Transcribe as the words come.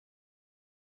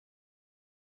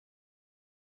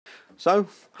So,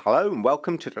 hello and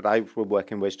welcome to today's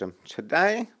Woodworking Wisdom.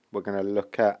 Today we're going to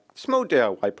look at a small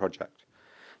DIY project.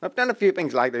 I've done a few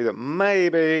things lately that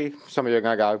maybe some of you are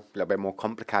going to go a little bit more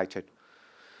complicated.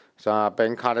 So I've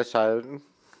been kind of saying,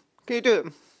 can you do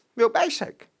it real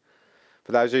basic?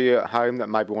 For those of you at home that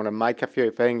maybe want to make a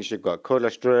few things, you've got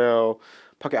cordless drill,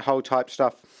 pocket hole type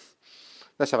stuff,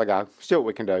 let's have a go, see what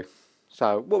we can do.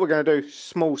 So what we're going to do,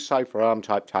 small sofa arm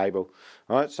type table.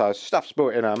 Alright, so stuff's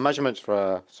brought in our measurements for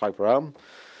a sofa arm,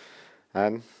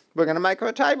 and we're going to make her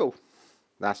a table.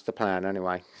 That's the plan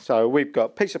anyway. So we've got a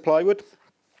piece of plywood,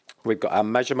 we've got our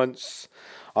measurements,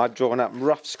 I've drawn up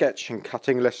rough sketch and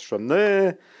cutting lists from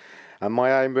there, and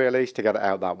my aim really is to get it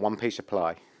out that one piece of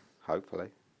ply, hopefully.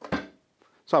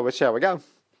 So we'll see how we go.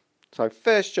 So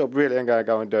first job really I'm going to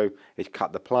go and do is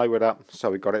cut the plywood up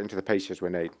so we've got it into the pieces we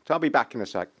need. So I'll be back in a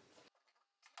sec.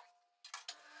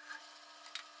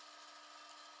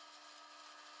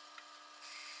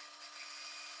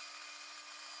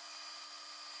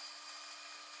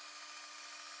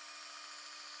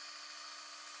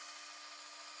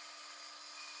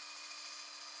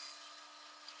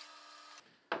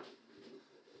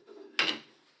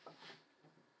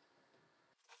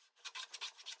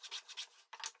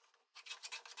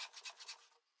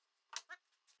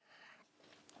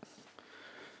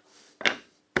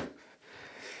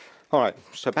 Alright,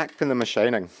 so back to the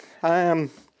machining.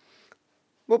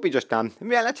 What we just done, in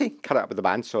reality, cut it up with a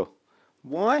bandsaw.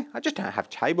 Why? I just don't have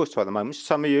table saw at the moment.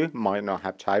 Some of you might not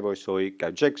have table saw. You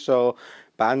go jigsaw,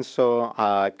 bandsaw.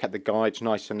 I kept the guides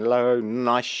nice and low,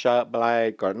 nice sharp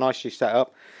blade, got it nicely set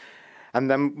up. And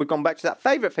then we've gone back to that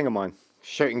favourite thing of mine,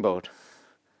 shooting board.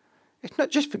 It's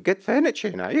not just for good furniture,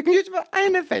 you know. You can use it for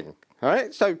anything.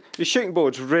 Alright, so your shooting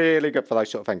board's really good for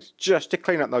those sort of things. Just to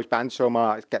clean up those bandsaw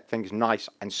marks, get things nice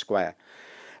and square.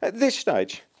 At this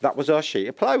stage, that was our sheet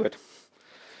of plywood.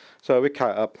 So we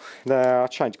cut it up. Now,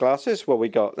 change glasses. What we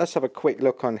got? Let's have a quick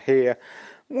look on here.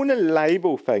 I want to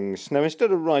label things. Now,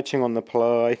 instead of writing on the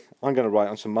ply, I'm going to write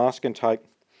on some masking tape.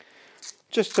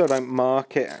 Just so I don't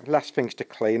mark it. Last things to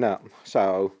clean up.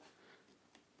 So,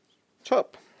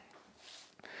 top.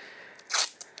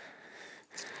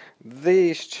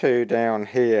 These two down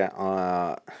here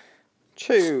are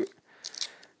 2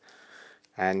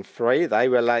 and 3. They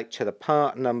relate to the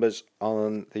part numbers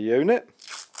on the unit.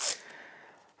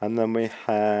 And then we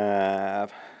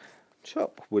have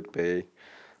top would be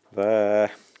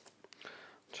there.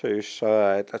 2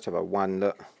 side. Let's have a 1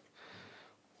 look.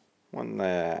 1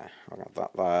 there. I got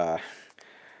that there.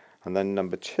 And then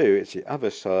number 2 is the other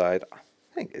side. I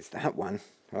think it's that one.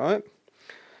 All right.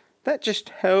 That just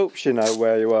helps you know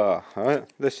where you are, alright?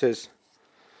 This is,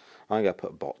 I'm going to put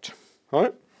a bot,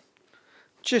 alright?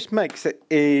 Just makes it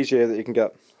easier that you can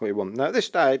get what you want. Now at this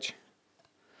stage,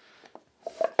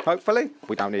 hopefully,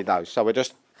 we don't need those. So we're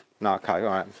just, no, okay,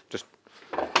 alright, just.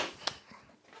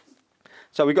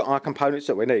 So we've got our components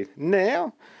that we need.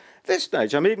 Now, this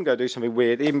stage, I'm even going to do something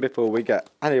weird, even before we get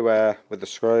anywhere with the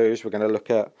screws. We're going to look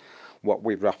at what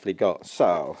we've roughly got.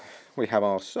 So, we have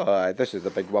our side, this is the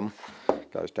big one.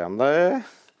 Goes down there,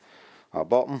 our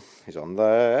bottom is on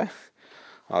there,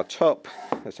 our top,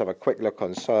 let's have a quick look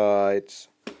on sides.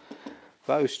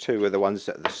 Those two are the ones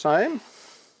that are the same.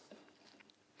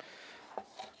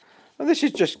 And this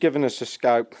is just giving us a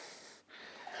scope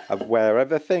of where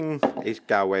everything is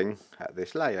going at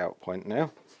this layout point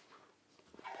now.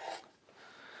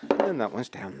 And that one's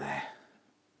down there.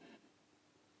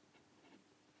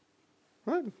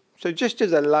 Right. So just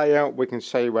as a layout, we can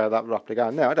see where that roughly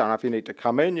goes. Now, I don't know if you need to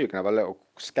come in, you can have a little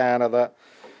scan of that.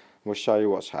 We'll show you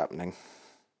what's happening.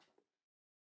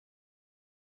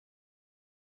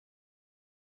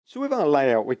 So with our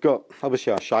layout, we've got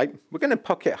obviously our shape. We're going to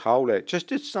pocket hole it,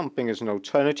 just as something as an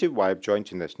alternative way of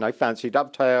jointing this. No fancy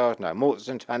dovetails, no mortars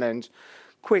and tenons.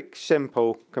 Quick,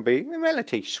 simple, can be in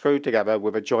reality screwed together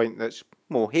with a joint that's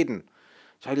more hidden,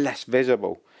 so less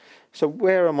visible. So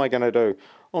where am I going to do?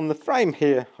 On the frame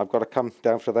here, I've got to come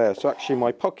down to there. So actually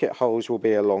my pocket holes will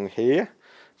be along here.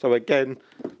 So again,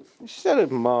 instead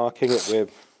of marking it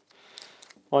with,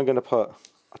 I'm going to put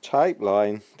a tape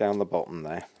line down the bottom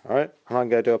there. All right, and I'm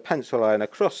going to do a pencil line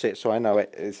across it so I know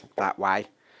it is that way.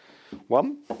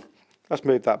 One, let's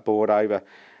move that board over.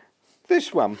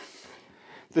 This one,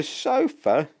 the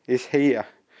sofa is here.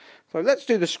 So let's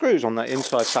do the screws on that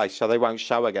inside face so they won't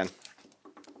show again.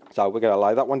 So we're going to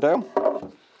lay that one down.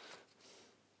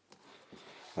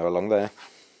 They're along there.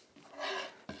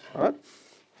 Alright.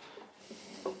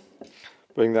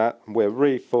 Bring that, we're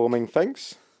reforming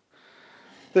things.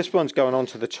 This one's going on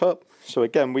to the top, so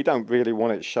again we don't really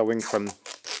want it showing from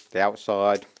the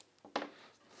outside.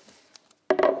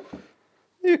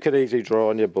 You could easily draw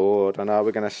on your board. I know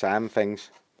we're going to sand things.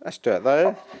 Let's do it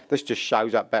there. This just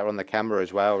shows up better on the camera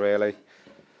as well, really.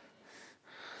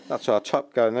 That's our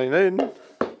top going in.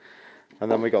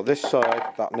 And then we got this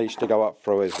side that needs to go up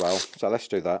through as well. So let's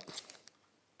do that.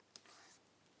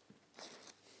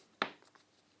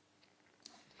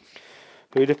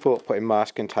 Who'd have thought putting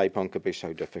masking tape on could be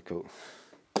so difficult?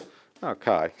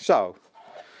 Okay, so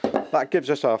that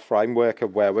gives us our framework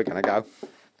of where we're going to go.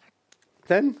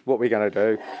 Then what we're going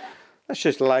to do, let's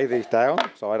just lay these down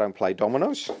so I don't play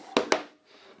dominoes.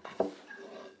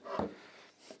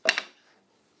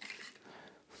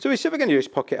 So we said we're going to use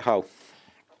pocket hole.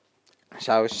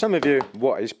 So some of you,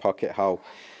 what is pocket hole?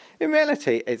 In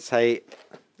reality, it's a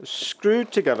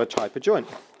screwed together type of joint.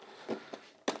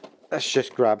 Let's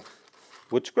just grab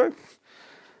wood screw.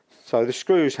 So the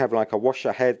screws have like a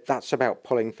washer head, that's about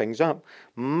pulling things up.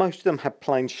 Most of them have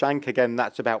plain shank, again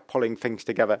that's about pulling things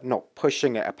together, not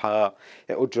pushing it apart.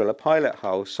 It will drill a pilot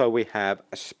hole. So we have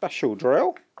a special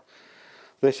drill.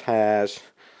 This has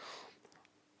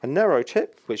a narrow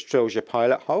tip which drills your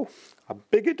pilot hole, a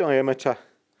bigger diameter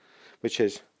which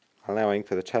is allowing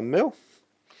for the 10mm,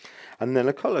 and then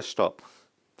a collar stop.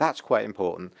 That's quite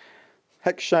important.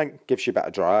 Hex shank gives you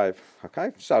better drive.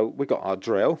 Okay, so we got our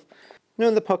drill. Now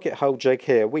in the pocket hole jig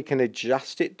here, we can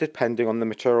adjust it depending on the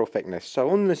material thickness. So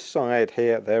on this side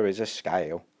here, there is a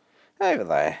scale. Over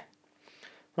there.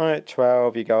 Right,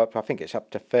 12, you go up, I think it's up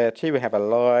to 30. We have a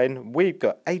line. We've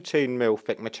got 18mm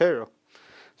thick material.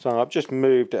 So I've just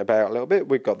moved it about a little bit.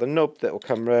 We've got the knob that will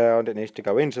come round. It needs to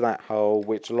go into that hole,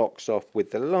 which locks off with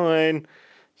the line,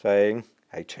 saying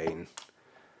 18.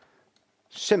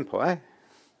 Simple, eh?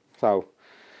 So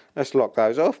let's lock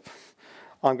those off.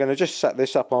 I'm going to just set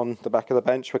this up on the back of the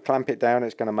bench. We'll clamp it down.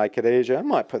 It's going to make it easier. I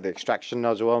might put the extraction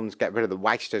nozzle on to get rid of the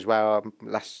waste as well.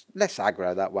 Less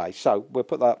aggro that way. So we'll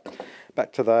put that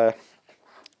back to there.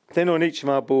 Then on each of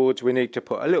our boards, we need to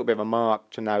put a little bit of a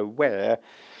mark to know where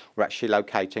we're actually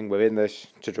locating within this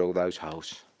to drill those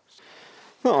holes.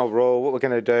 Overall, what we're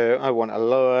going to do, I want a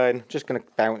line. Just going to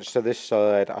bounce to this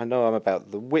side. I know I'm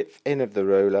about the width in of the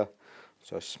ruler.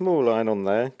 So a small line on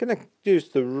there. Going to use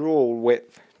the rule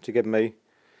width to give me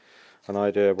an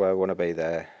idea of where I want to be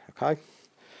there. Okay.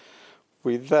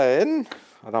 We then,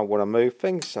 I don't want to move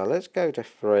things, so let's go to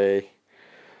 3,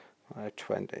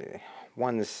 520,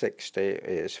 160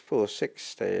 is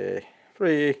 460,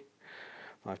 3,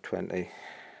 520,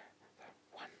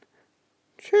 1,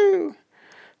 2,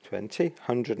 20,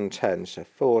 110, so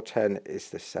 410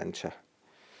 is the centre.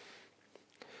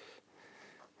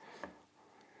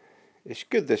 It's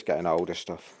good this getting older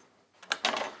stuff.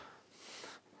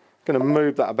 Going to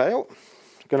move that about.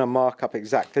 Going to mark up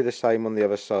exactly the same on the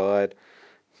other side.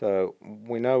 So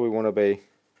we know we want to be,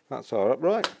 that's our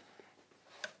upright.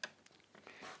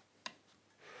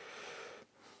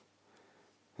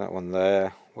 That one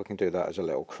there, we can do that as a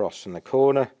little cross in the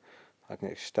corner. I can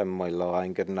extend my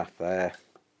line good enough there.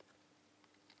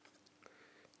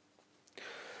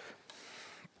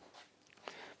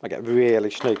 I get really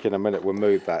sneaky in a minute, we'll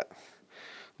move that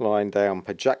line down,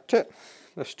 project it.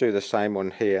 Let's do the same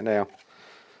one here. Now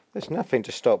there's nothing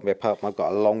to stop me apart from I've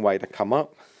got a long way to come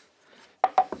up,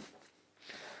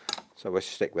 so we'll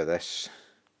stick with this.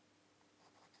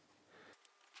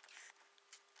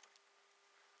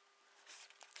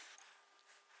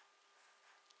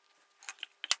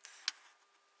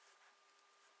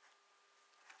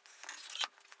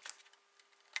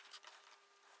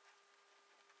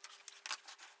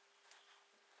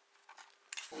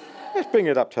 Let's bring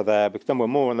it up to there, because then we're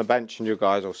more on the bench and you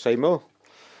guys will see more.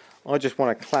 I just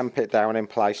want to clamp it down in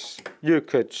place. You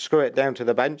could screw it down to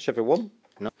the bench if you want.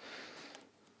 No.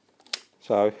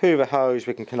 So hoover hose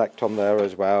we can connect on there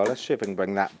as well. Let's see if we can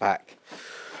bring that back.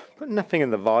 Got nothing in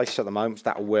the vise at the moment, so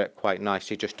that'll work quite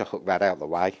nicely just to hook that out of the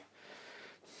way.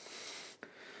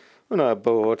 On our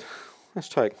board, let's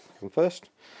take them first.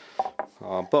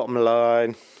 Our bottom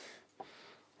line,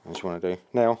 I just want to do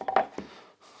now.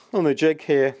 On the jig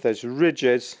here, there's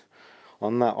ridges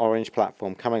on that orange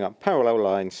platform coming up, parallel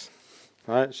lines.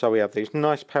 Right, so we have these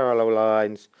nice parallel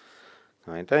lines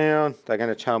going down. They're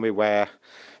going to tell me where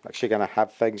I'm actually going to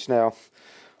have things now.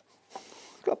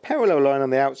 Got a parallel line on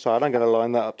the outside. I'm going to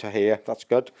line that up to here. That's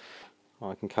good.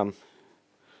 I can come,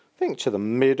 I think, to the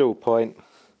middle point.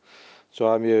 So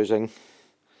I'm using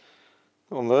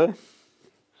on there,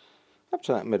 up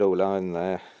to that middle line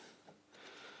there.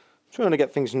 Trying to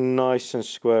get things nice and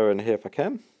square in here if I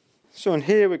can. So in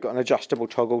here we've got an adjustable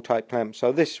toggle type clamp.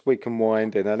 So this we can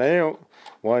wind in and out,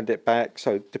 wind it back.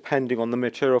 So depending on the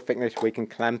material thickness we can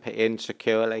clamp it in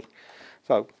securely.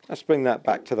 So let's bring that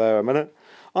back to there a minute.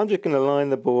 I'm just going to line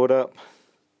the board up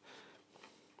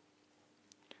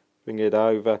bring it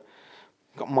over.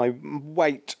 Got my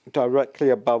weight directly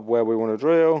above where we want to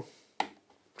drill.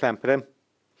 Clamp it in.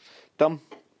 Done.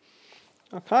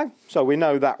 Okay, so we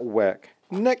know that will work.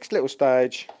 Next little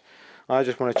stage, I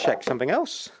just want to check something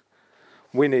else.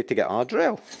 We need to get our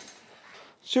drill.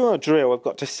 So our drill, I've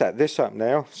got to set this up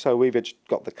now. So we've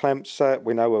got the clamp set,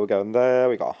 we know where we're going there,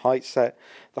 we've got a height set.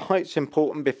 The height's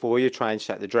important before you try and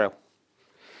set the drill.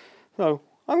 So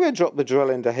I'm going to drop the drill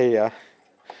into here.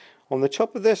 On the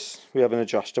top of this, we have an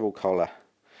adjustable collar.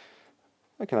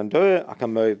 I can undo it, I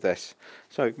can move this.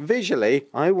 So visually,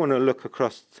 I want to look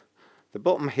across the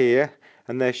bottom here,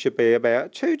 and there should be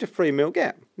about 2 to 3 mil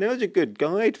gap. Now there's a good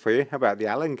guide for you about the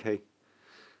Allen key.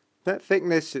 That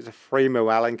thickness is a 3 mil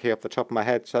Allen key off the top of my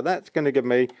head, so that's going to give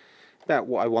me about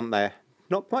what I want there.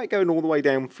 Not quite going all the way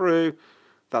down through,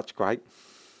 that's great.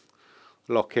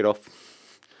 Lock it off.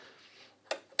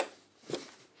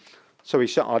 So we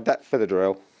set our depth for the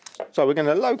drill. So we're going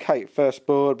to locate first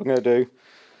board, we're going to do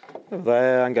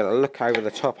there, I'm going to look over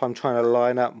the top, I'm trying to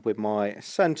line up with my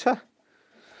centre.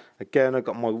 Again, I've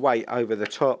got my weight over the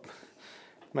top.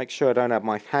 Make sure I don't have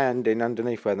my hand in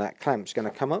underneath where that clamp's going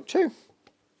to come up to.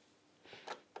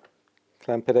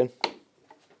 Clamp it in.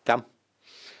 Done.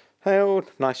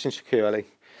 Held nice and securely.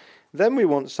 Then we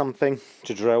want something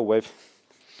to drill with.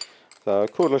 So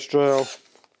cordless drill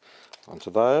onto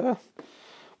there.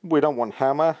 We don't want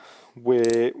hammer.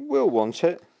 We will want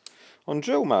it on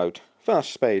drill mode,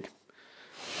 fast speed.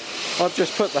 I've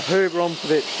just put the hoover on for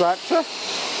the extractor.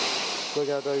 We're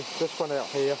going to do this one out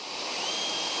here.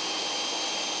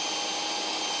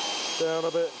 Down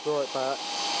a bit, draw it back.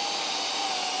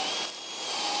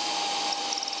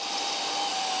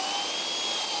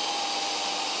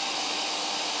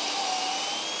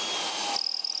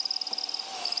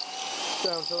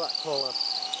 Down to that collar.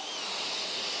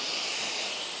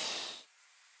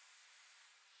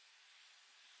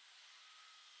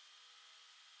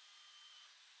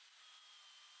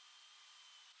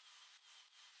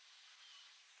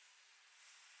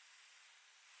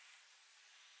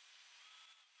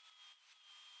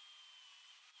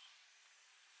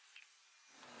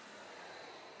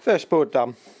 First board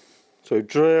done. So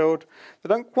drilled. They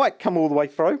don't quite come all the way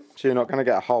through, so you're not going to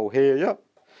get a hole here yet.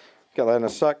 Get that in a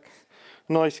sec.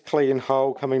 Nice clean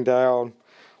hole coming down.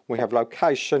 We have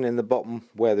location in the bottom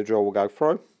where the drill will go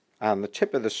through, and the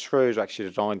tip of the screw is actually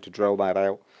designed to drill that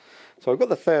out. So I've got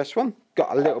the first one,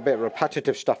 got a little bit of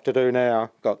repetitive stuff to do now,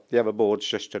 got the other boards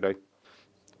just to do.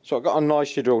 So I've got a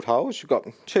nicely drilled holes, you've got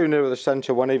 2 near the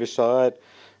centre, 1 either side.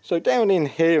 So down in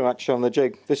here actually on the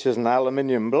jig, this is an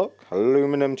aluminium block,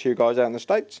 aluminum to you guys out in the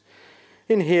States.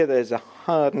 In here there's a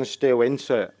hardened steel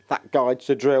insert that guides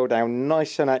the drill down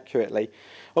nice and accurately.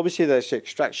 Obviously there's the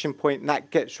extraction point, and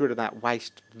that gets rid of that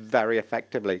waste very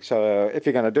effectively. So if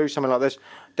you're going to do something like this,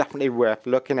 definitely worth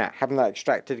looking at, having that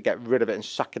extracted to get rid of it and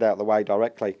suck it out of the way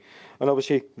directly. And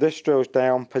obviously this drills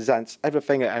down, presents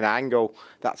everything at an angle.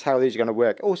 That's how these are going to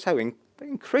work. Also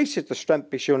increases the strength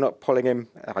because you're not pulling in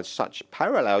as such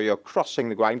parallel, you're crossing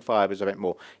the grain fibres a bit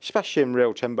more, especially in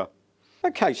real timber.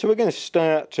 Okay, so we're going to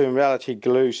start to in reality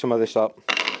glue some of this up.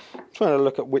 Trying to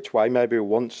look at which way maybe we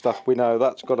want stuff. We know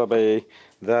that's got to be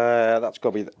there, that's got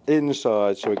to be the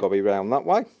inside, so we've got to be round that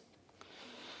way.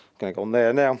 Going to go on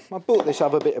there. Now I brought this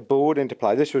other bit of board into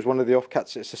play. This was one of the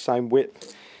offcuts, it's the same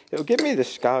width. It'll give me the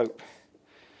scope.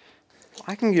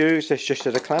 I can use this just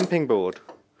as a clamping board,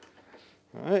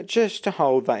 right, just to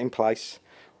hold that in place.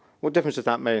 What difference does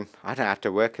that mean? I don't have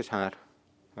to work as hard.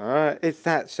 Alright, it's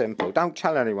that simple. Don't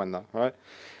tell anyone though, right?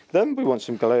 Then we want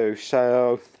some glue.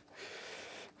 So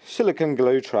silicone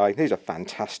glue tray, these are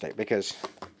fantastic because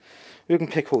you can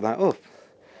pick all that up.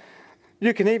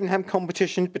 You can even have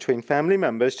competitions between family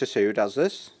members to see who does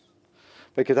this,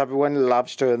 because everyone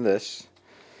loves doing this.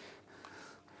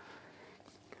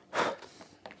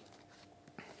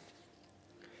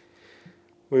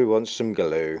 We want some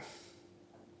glue.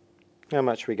 How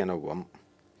much are we going to want?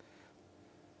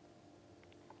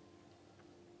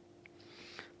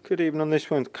 Could even on this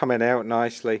one coming out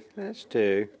nicely. Let's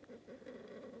do.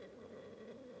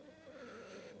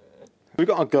 We've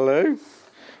got our glue.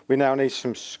 We now need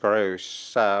some screws.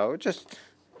 So just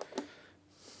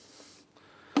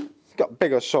got a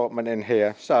big assortment in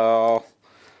here. So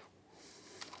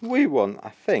we want, I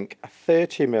think, a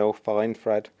 30mm fine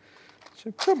thread.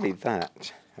 So probably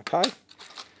that. Okay.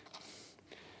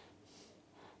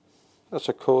 That's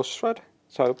a coarse thread.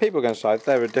 So people are going to say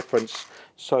there are difference.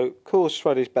 So coarse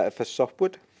thread is better for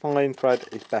softwood, fine thread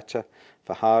is better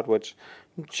for hardwoods.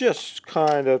 Just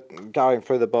kind of going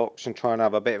through the box and trying to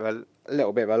have a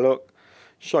little bit of a look,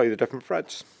 show you the different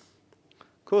threads.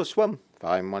 Coarse one,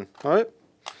 fine one. Alright.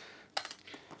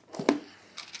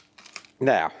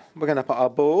 Now, we're going to put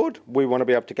our board. We want to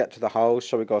be able to get to the hole,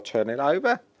 so we've got to turn it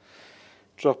over.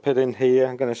 Drop it in here.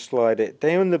 I'm going to slide it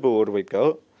down the board we've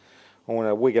got. I want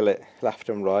to wiggle it left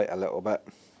and right a little bit.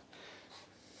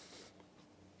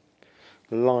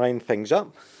 Line things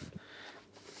up.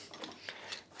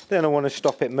 Then I want to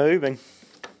stop it moving.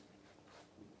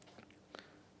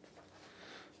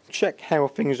 Check how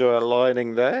things are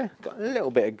aligning there. Got a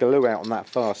little bit of glue out on that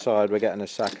far side, we'll get in a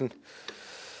second.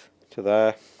 To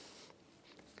there.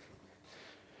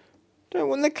 Don't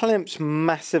want the clamps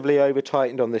massively over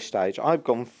tightened on this stage. I've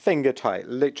gone finger tight,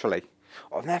 literally.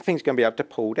 Oh, that thing's going to be able to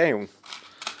pull down.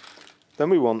 Then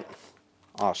we want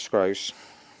our screws.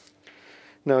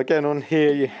 Now again, on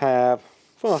here you have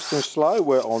fast and slow.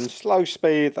 We're on slow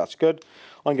speed, that's good.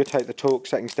 I'm going to take the torque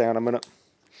settings down a minute.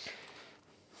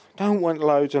 Don't want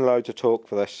loads and loads of torque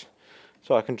for this.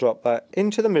 So I can drop that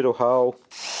into the middle hole.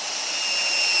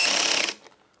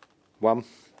 One.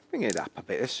 Bring it up a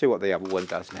bit. Let's see what the other one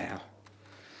does now.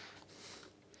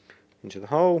 Into the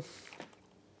hole.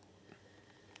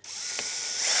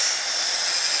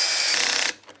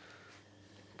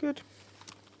 Good.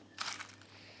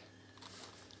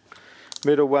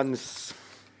 Middle one's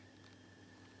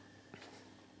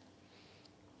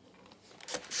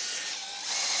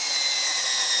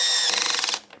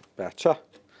better.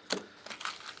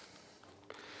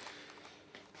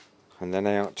 And then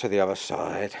out to the other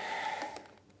side.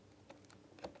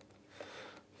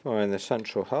 Find the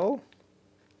central hole.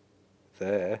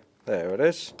 There it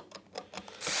is.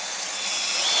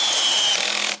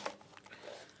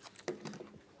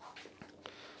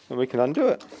 And we can undo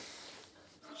it.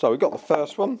 So we've got the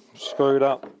first one screwed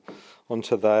up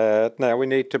onto there. Now we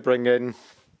need to bring in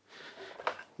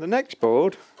the next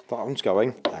board. That one's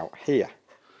going out here.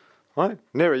 Right,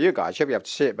 nearer you guys, you'll be able to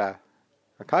see it better.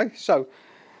 Okay, so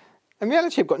in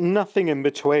reality I've got nothing in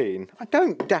between. I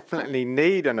don't definitely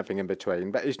need anything in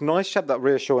between, but it's nice to have that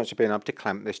reassurance of being able to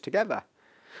clamp this together.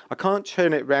 I can't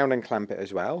turn it round and clamp it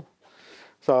as well.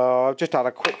 So I've just had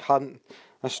a quick hunt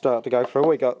and start to go through.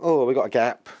 We got a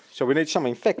gap, so we need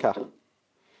something thicker.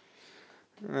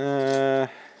 A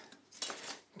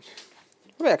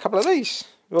couple of these.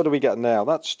 What do we get now?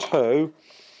 That's 2.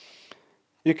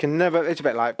 You can never, it's a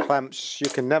bit like clamps, you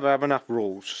can never have enough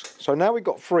rules. So now we've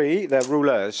got 3, they're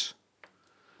rulers,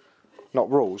 not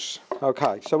rules.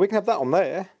 Okay, so we can have that on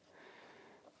there.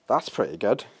 That's pretty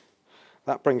good.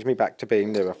 That brings me back to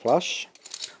being nearer flush.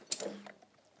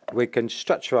 We can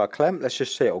stretch our clamp, let's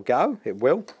just see it'll go, it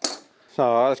will.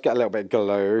 So let's get a little bit of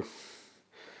glue.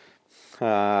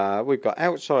 We've got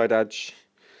outside edge,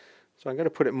 so I'm going to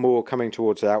put it more coming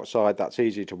towards the outside, that's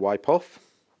easy to wipe off.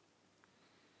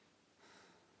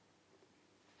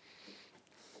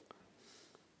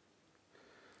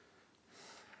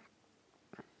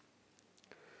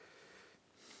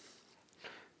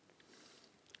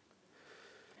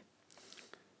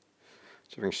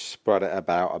 So we can spread it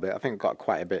about a bit. I think I've got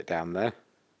quite a bit down there.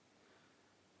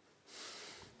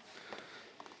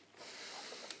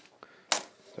 So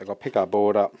I've got to pick our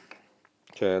board up,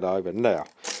 turn it over. Now,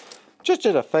 just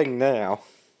as a thing now,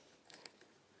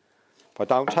 if I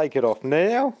don't take it off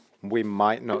now, we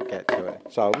might not get to it.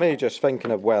 So me just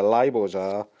thinking of where labels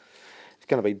are, it's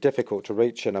going to be difficult to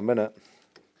reach in a minute.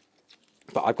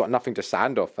 But I've got nothing to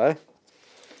sand off there.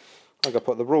 I've got to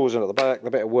put the rules in at the back,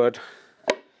 the bit of wood.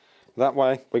 That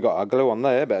way, we got our glue on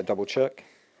there, better double check.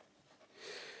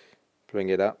 Bring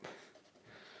it up,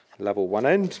 level one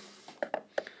end.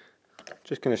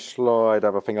 Just going to slide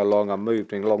everything along. I'm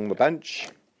moving along the bench.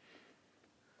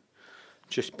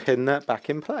 Just pin that back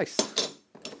in place.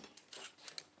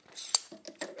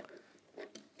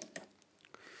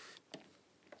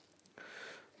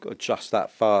 Got to adjust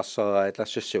that far side.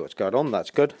 Let's just see what's going on.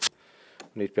 That's good.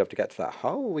 We need to be able to get to that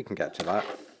hole. We can get to that.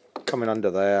 Coming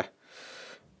under there.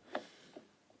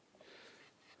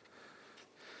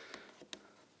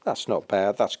 That's not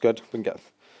bad, that's good. We can get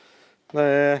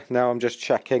there. Now I'm just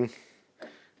checking.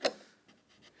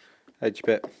 Edge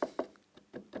bit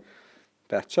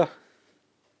better.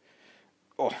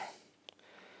 Oh.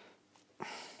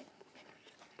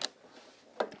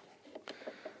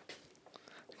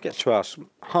 Get to our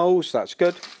holes, that's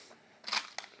good.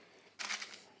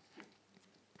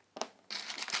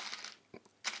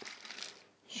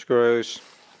 Screws.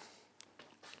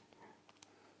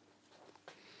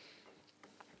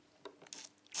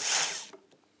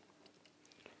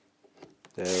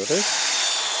 There it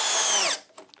is.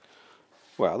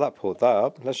 Well, that pulled that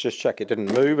up. Let's just check it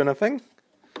didn't move anything.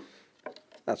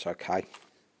 That's okay.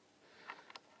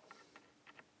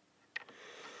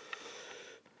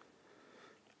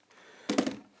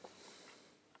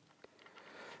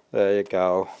 There you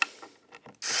go.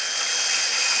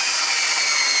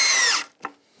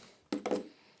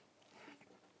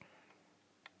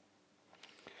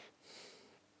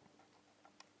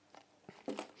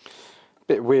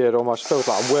 bit weird, almost feels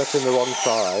like I'm working the wrong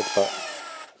side, but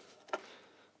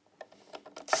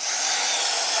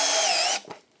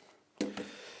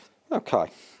okay.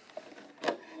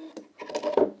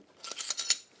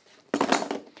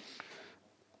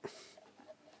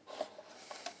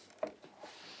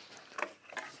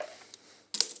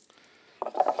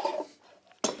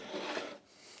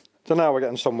 So now we're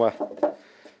getting somewhere.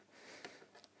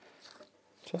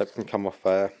 So it can come off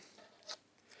there.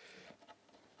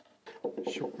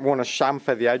 Want to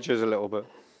chamfer the edges a little bit.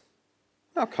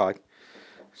 Okay.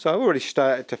 So I've already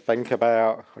started to think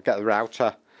about, I'll get the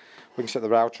router. We can set the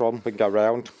router on, we can go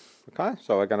round. Okay,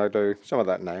 so we're going to do some of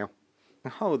that now.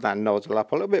 Hold that nozzle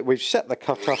up a little bit. We've set the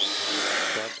cutter.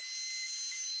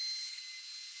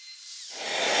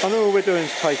 And all we're doing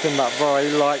is taking that very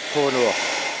light corner off.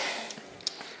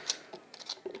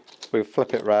 We'll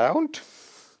flip it round.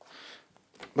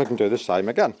 We can do the same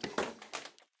again.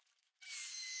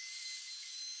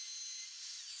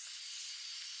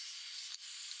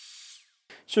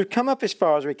 So we've come up as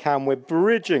far as we can. We're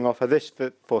bridging off of this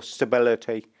for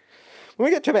stability. When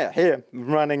we get to about here,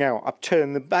 running out, I've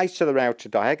turned the base of the router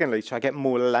diagonally so I get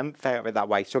more length out of it that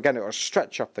way. So again, it will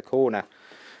stretch off the corner.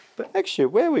 But actually,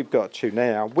 where we've got to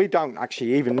now, we don't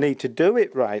actually even need to do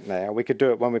it right now. We could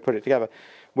do it when we put it together.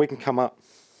 We can come up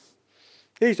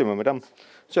easy when we're done.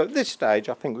 So at this stage,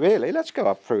 I think really, let's go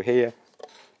up through here.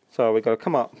 So we've got to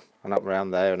come up and up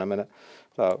around there in a minute.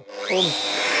 So,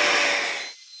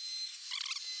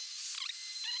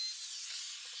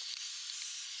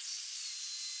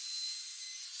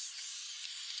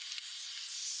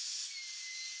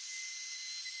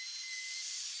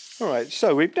 alright,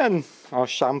 so we've done our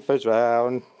chamfers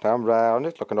round, down round,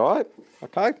 it's looking alright,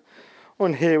 okay.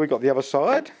 On here we got the other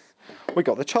side, we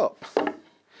got the top.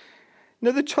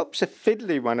 Now the top's a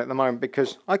fiddly one at the moment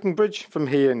because I can bridge from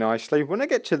here nicely. When I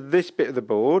get to this bit of the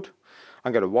board,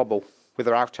 I'm going to wobble with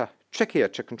the router, trickier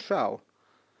to control.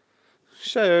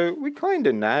 So we kind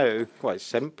of know, quite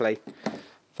simply,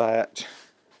 that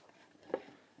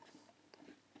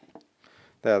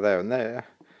there and there.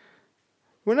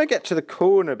 When I get to the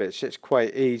corner bits, it's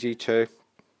quite easy to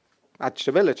add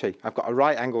stability. I've got a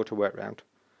right angle to work around.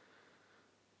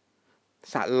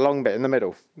 It's that long bit in the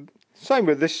middle. Same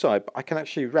with this side, but I can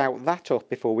actually route that off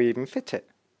before we even fit it.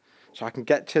 So I can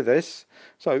get to this.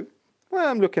 So what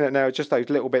I'm looking at now is just those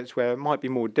little bits where it might be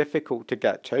more difficult to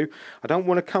get to. I don't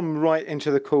want to come right into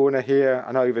the corner here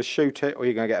and overshoot it, or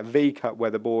you're going to get a V-cut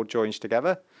where the board joins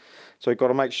together. So we've got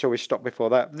to make sure we stop before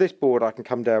that. This board I can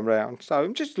come down round. So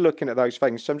I'm just looking at those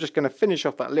things. So I'm just going to finish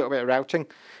off that little bit of routing.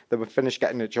 Then we'll finish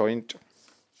getting the joint.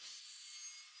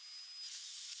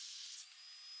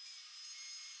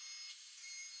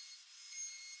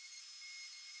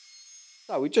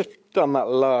 So we've just done that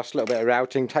last little bit of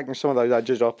routing, taking some of those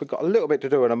edges off. We've got a little bit to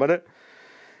do in a minute.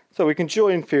 So we can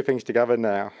join a few things together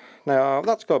now. Now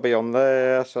that's got to be on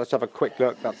there. So let's have a quick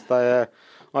look. That's there.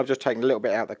 I've just taken a little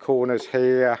bit out the corners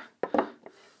here.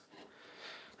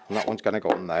 And that one's going to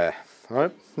go on there.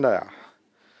 Right, now,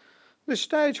 this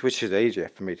stage, which is easier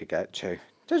for me to get to,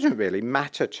 doesn't really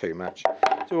matter too much.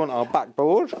 So we want our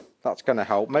backboard. That's going to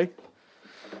help me.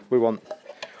 We want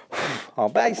our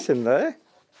base in there.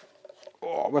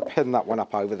 Oh, we'll pin that one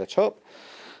up over the top.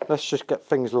 Let's just get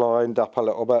things lined up a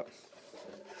little bit.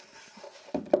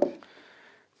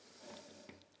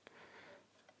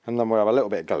 And then we'll have a little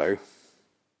bit of glue.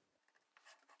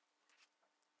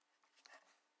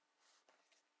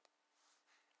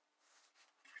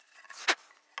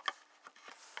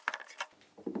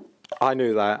 I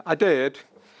knew that. I did.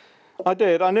 I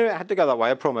knew it had to go that way,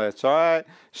 I promise. Alright.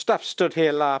 Steph stood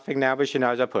here laughing now, but she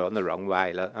knows I put it on the wrong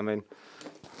way. Look, I mean,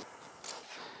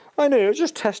 I knew, it was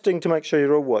just testing to make sure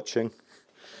you're all watching.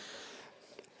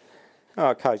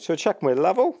 Okay, so checking we're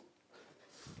level.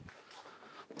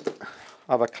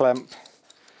 Have a clamp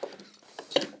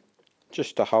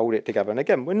just to hold it together. And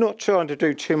again, we're not trying to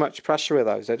do too much pressure with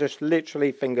those. They're just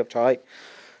literally finger tight.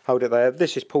 Hold it there.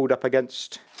 This is pulled up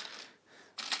against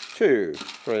 2,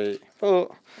 3,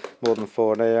 4, more than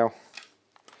 4 now.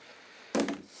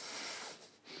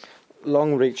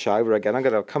 Long reach over again. I'm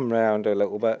going to come round a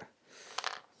little bit.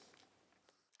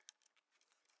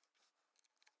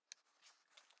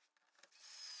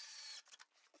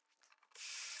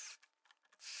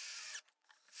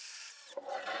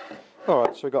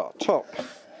 Alright, so we've got top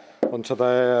onto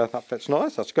there, that fits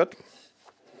nice, that's good.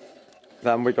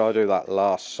 Then we've got to do that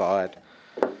last side,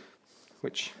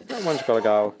 which that one's got to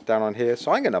go down on here.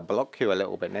 So I'm going to block you a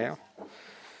little bit now.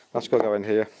 That's got to go in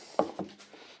here.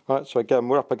 Alright, so again,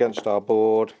 we're up against our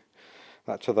board,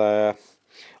 that to there.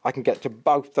 I can get to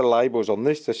both the labels on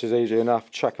this. This is easy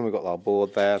enough, checking we've got our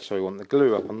board there, so we want the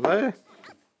glue up on there.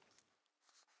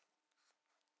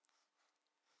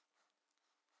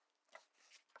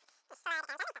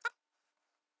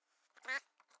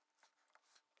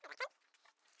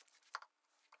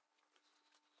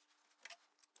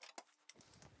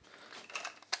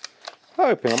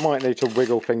 hoping I might need to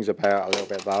wiggle things about a little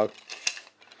bit though.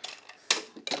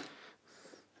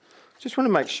 Just want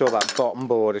to make sure that bottom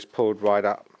board is pulled right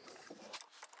up.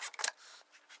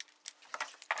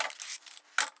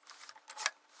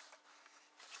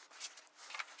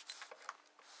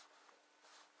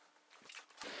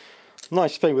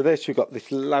 Nice thing with this, you've got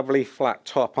this lovely flat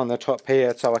top on the top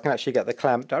here, so I can actually get the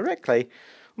clamp directly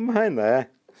behind there,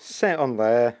 set on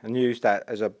there, and use that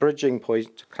as a bridging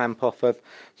point to clamp off of.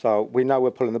 So we know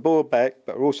we're pulling the board back,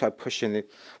 but we're also pushing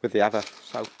it with the other.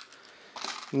 So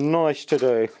nice to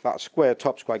do. That square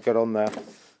top's quite good on there.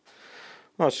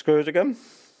 Nice screws again.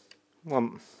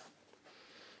 1,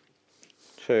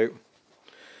 2,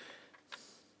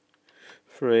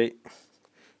 3,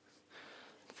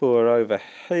 4 over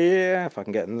here, if I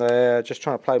can get in there. Just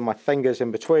trying to play my fingers in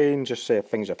between, just see if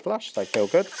things are flush, they feel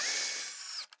good.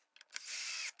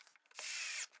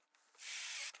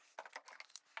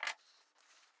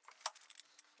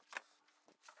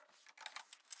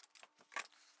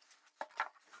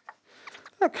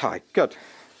 Okay, good.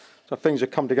 So things have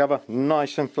come together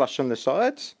nice and flush on the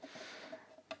sides.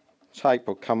 Tape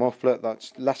will come off, look,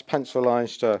 that's less pencil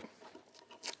lines to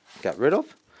get rid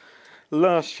of.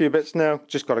 Last few bits now,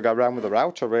 just got to go around with the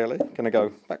router really. Going to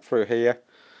go back through here.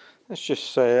 Let's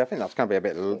just see, I think that's going to be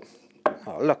a bit,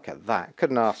 oh look at that,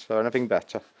 couldn't ask for anything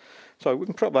better. So we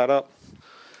can prop that up.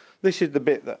 This is the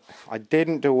bit that I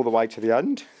didn't do all the way to the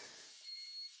end.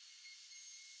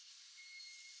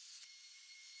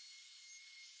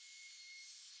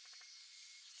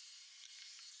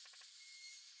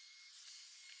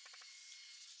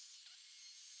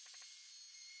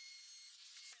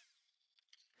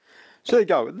 So there you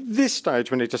go, at this stage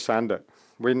we need to sand it.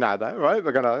 We know that, right?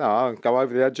 We're going to go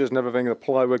over the edges and everything. The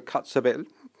plywood cuts a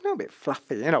little bit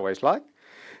fluffy, you know what it's like.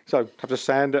 So have to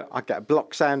sand it. I get a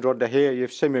block sander under here.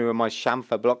 You've seen me with my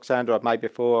chamfer block sander I've made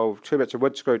before. 2 bits of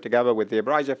wood screwed together with the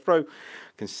abrasive through.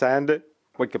 Can sand it.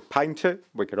 We could paint it.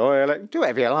 We could oil it. Do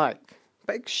whatever you like.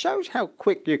 But it shows how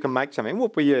quick you can make something.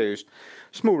 What we used,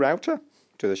 small router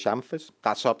to the chamfers.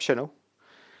 That's optional.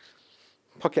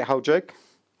 Pocket hole jig.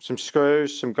 Some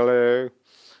screws, some glue,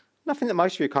 nothing that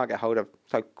most of you can't get hold of.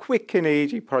 So quick and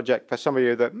easy project for some of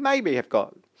you that maybe have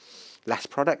got less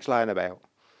products lying about,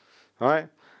 all right?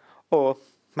 Or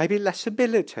maybe less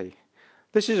ability.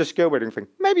 This is a skill building thing.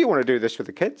 Maybe you want to do this with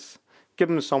the kids. Give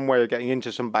them some way of getting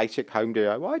into some basic home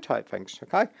DIY type things,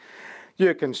 okay?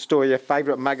 You can store your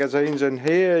favourite magazines in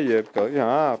here. You've got, you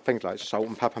know, things like salt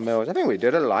and pepper mills. I think we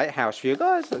did a lighthouse for you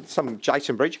guys. Some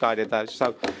Jason Breach guy did that.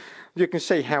 So you can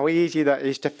see how easy that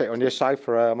is to fit on your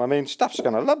sofa arm. I mean, Steph's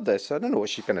going to love this. I don't know what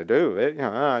she's going to do with it. You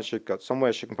know, she's got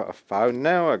somewhere she can put a phone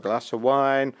now, a glass of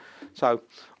wine. So,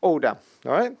 all done.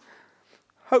 All right?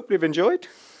 Hope you've enjoyed.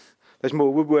 There's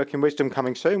more woodworking wisdom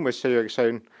coming soon. We'll see you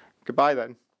soon. Goodbye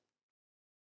then.